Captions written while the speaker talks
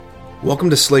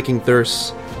Welcome to Slaking Thirsts,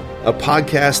 a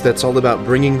podcast that's all about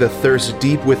bringing the thirst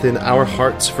deep within our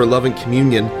hearts for love and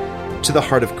communion to the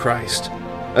heart of Christ,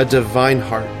 a divine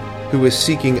heart who is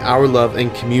seeking our love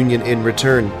and communion in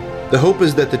return. The hope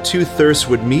is that the two thirsts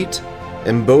would meet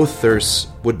and both thirsts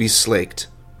would be slaked.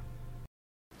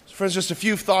 So friends, just a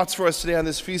few thoughts for us today on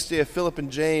this feast day of Philip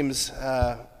and James.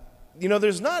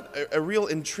 There's not a real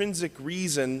intrinsic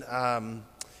reason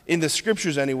in the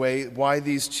scriptures anyway, why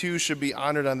these two should be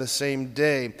honored on the same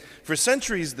day. For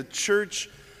centuries, the church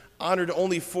honored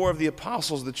only four of the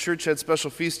apostles. The church had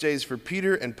special feast days for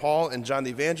Peter and Paul and John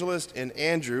the Evangelist and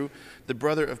Andrew, the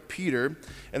brother of Peter.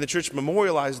 And the church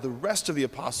memorialized the rest of the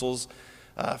apostles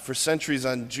for centuries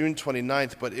on June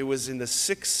 29th. But it was in the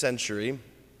 6th century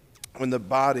when the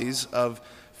bodies of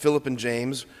Philip and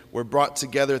James were brought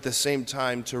together at the same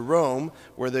time to Rome,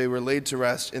 where they were laid to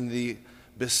rest in the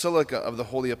Basilica of the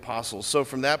Holy Apostles. So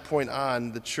from that point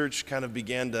on, the church kind of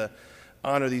began to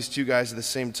honor these two guys at the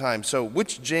same time. So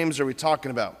which James are we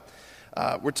talking about?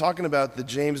 We're talking about the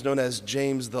James known as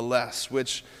James the Less,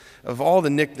 which of all the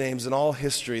nicknames in all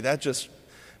history, that just,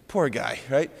 poor guy,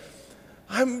 right?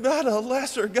 I'm not a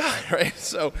lesser guy, right?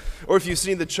 So, or if you've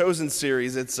seen the Chosen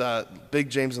series, it's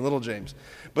Big James and Little James.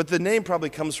 But the name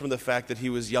probably comes from the fact that he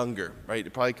was younger, right?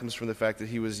 It probably comes from the fact that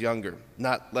he was younger,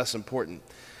 not less important.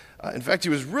 In fact, he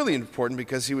was really important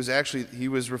because he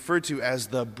was referred to as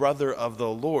the brother of the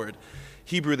Lord.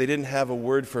 Hebrew, they didn't have a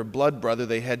word for blood brother;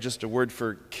 they had just a word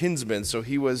for kinsman. So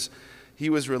he was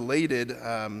related.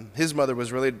 His mother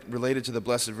was related to the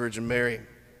Blessed Virgin Mary,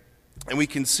 and we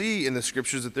can see in the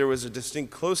scriptures that there was a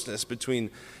distinct closeness between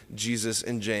Jesus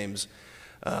and James,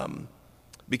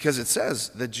 because it says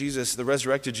that Jesus, the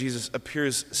resurrected Jesus,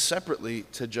 appears separately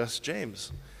to just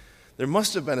James. There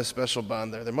must have been a special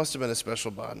bond there. There must have been a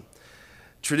special bond.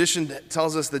 Tradition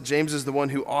tells us that James is the one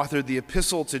who authored the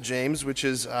epistle to James, which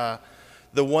is the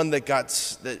one that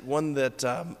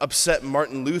upset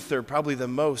Martin Luther probably the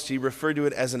most. He referred to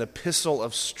it as an epistle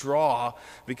of straw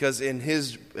because in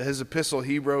his epistle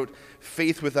he wrote,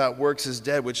 "Faith without works is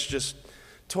dead," which just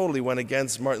totally went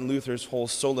against Martin Luther's whole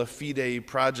sola fide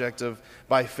project of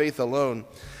by faith alone.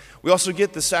 We also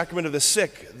get the sacrament of the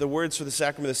sick, the words for the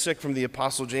sacrament of the sick from the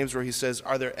Apostle James, where he says,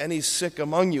 "Are there any sick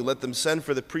among you? Let them send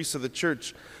for the priests of the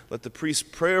church. Let the priests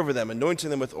pray over them,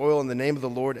 anointing them with oil in the name of the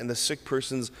Lord, and the sick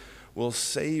persons will be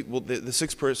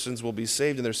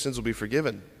saved, and their sins will be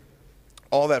forgiven."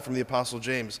 All that from the Apostle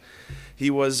James. He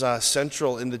was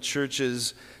central in the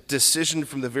church's decision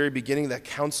from the very beginning, that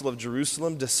Council of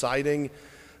Jerusalem deciding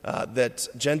that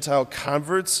Gentile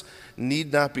converts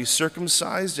need not be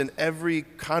circumcised, and every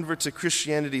convert to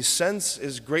Christianity since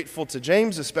is grateful to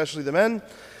James, especially the men.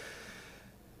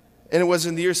 And it was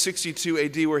in the year 62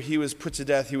 AD where he was put to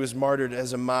death. He was martyred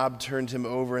as a mob turned him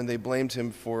over, and they blamed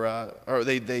him for,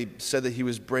 they said that he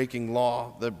was breaking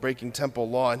temple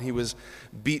law, and he was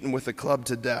beaten with a club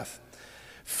to death.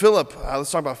 Philip, let's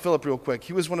talk about Philip real quick.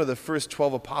 He was one of the first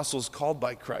 12 apostles called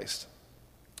by Christ.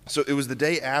 So it was the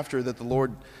day after that the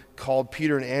Lord called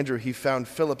Peter and Andrew, he found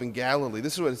Philip in Galilee.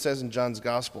 This is what it says in John's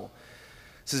Gospel.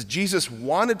 It says, Jesus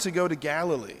wanted to go to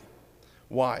Galilee.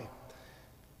 Why?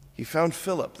 He found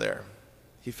Philip there.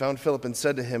 He found Philip and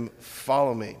said to him,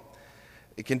 "Follow me."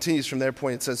 It continues from their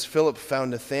point. It says, Philip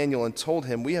found Nathanael and told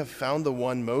him, "We have found the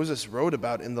one Moses wrote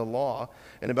about in the law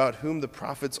and about whom the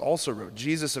prophets also wrote,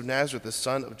 Jesus of Nazareth, the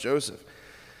son of Joseph."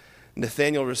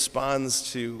 Nathanael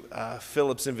responds to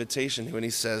Philip's invitation when he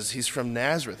says he's from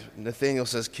Nazareth. Nathanael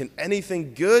says, "Can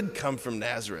anything good come from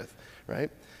Nazareth?"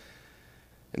 Right?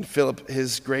 And Philip,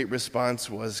 his great response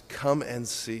was, "Come and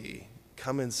see.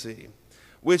 Come and see."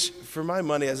 Which, for my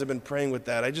money, as I've been praying with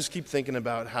that, I just keep thinking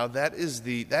about how that is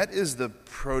the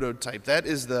prototype. That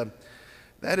is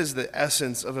the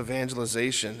essence of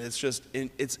evangelization.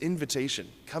 It's invitation.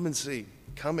 Come and see.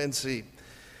 Come and see.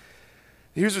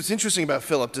 Here's what's interesting about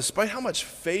Philip. Despite how much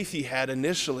faith he had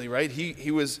initially, right?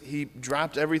 He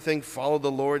dropped everything, followed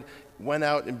the Lord, went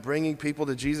out and bringing people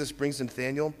to Jesus, brings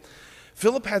Nathanael.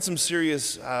 Philip had some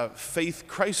serious faith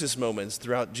crisis moments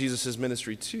throughout Jesus'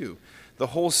 ministry too. The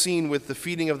whole scene with the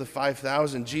feeding of the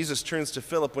 5,000, Jesus turns to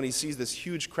Philip when he sees this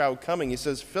huge crowd coming. He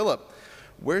says, "Philip,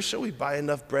 where shall we buy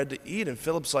enough bread to eat?" And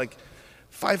Philip's like,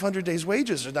 500 days'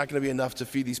 wages are not going to be enough to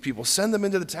feed these people. Send them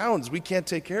into the towns. We can't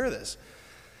take care of this.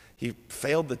 He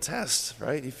failed the test,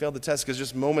 right? He failed the test because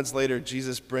just moments later,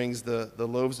 Jesus brings the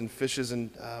loaves and fishes and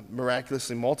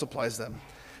miraculously multiplies them.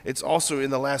 It's also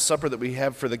in the Last Supper that we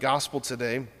have for the gospel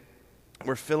today,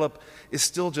 where Philip is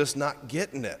still just not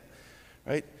getting it,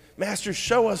 right? "Master,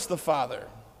 show us the Father."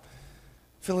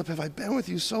 "Philip, have I been with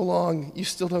you so long? You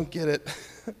still don't get it."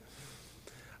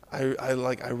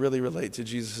 I really relate to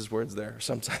Jesus' words there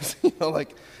sometimes.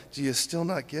 Like, do you still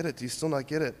not get it? Do you still not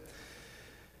get it?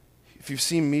 If you've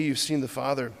seen me, you've seen the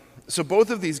Father. So both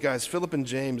of these guys, Philip and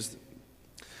James,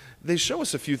 they show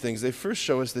us a few things. They first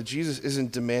show us that Jesus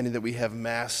isn't demanding that we have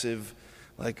massive,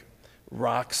 like,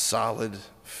 rock-solid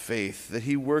faith, that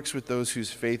he works with those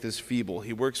whose faith is feeble.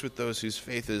 He works with those whose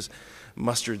faith is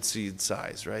mustard seed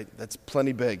size, right? That's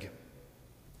plenty big.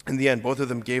 In the end, both of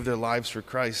them gave their lives for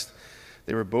Christ.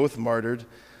 They were both martyred,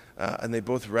 and they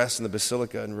both rest in the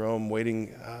Basilica in Rome,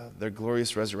 waiting their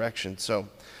glorious resurrection. So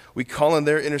we call on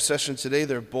their intercession today,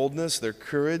 their boldness, their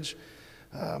courage,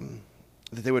 that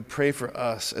they would pray for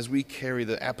us as we carry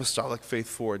the apostolic faith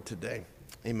forward today.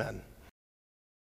 Amen.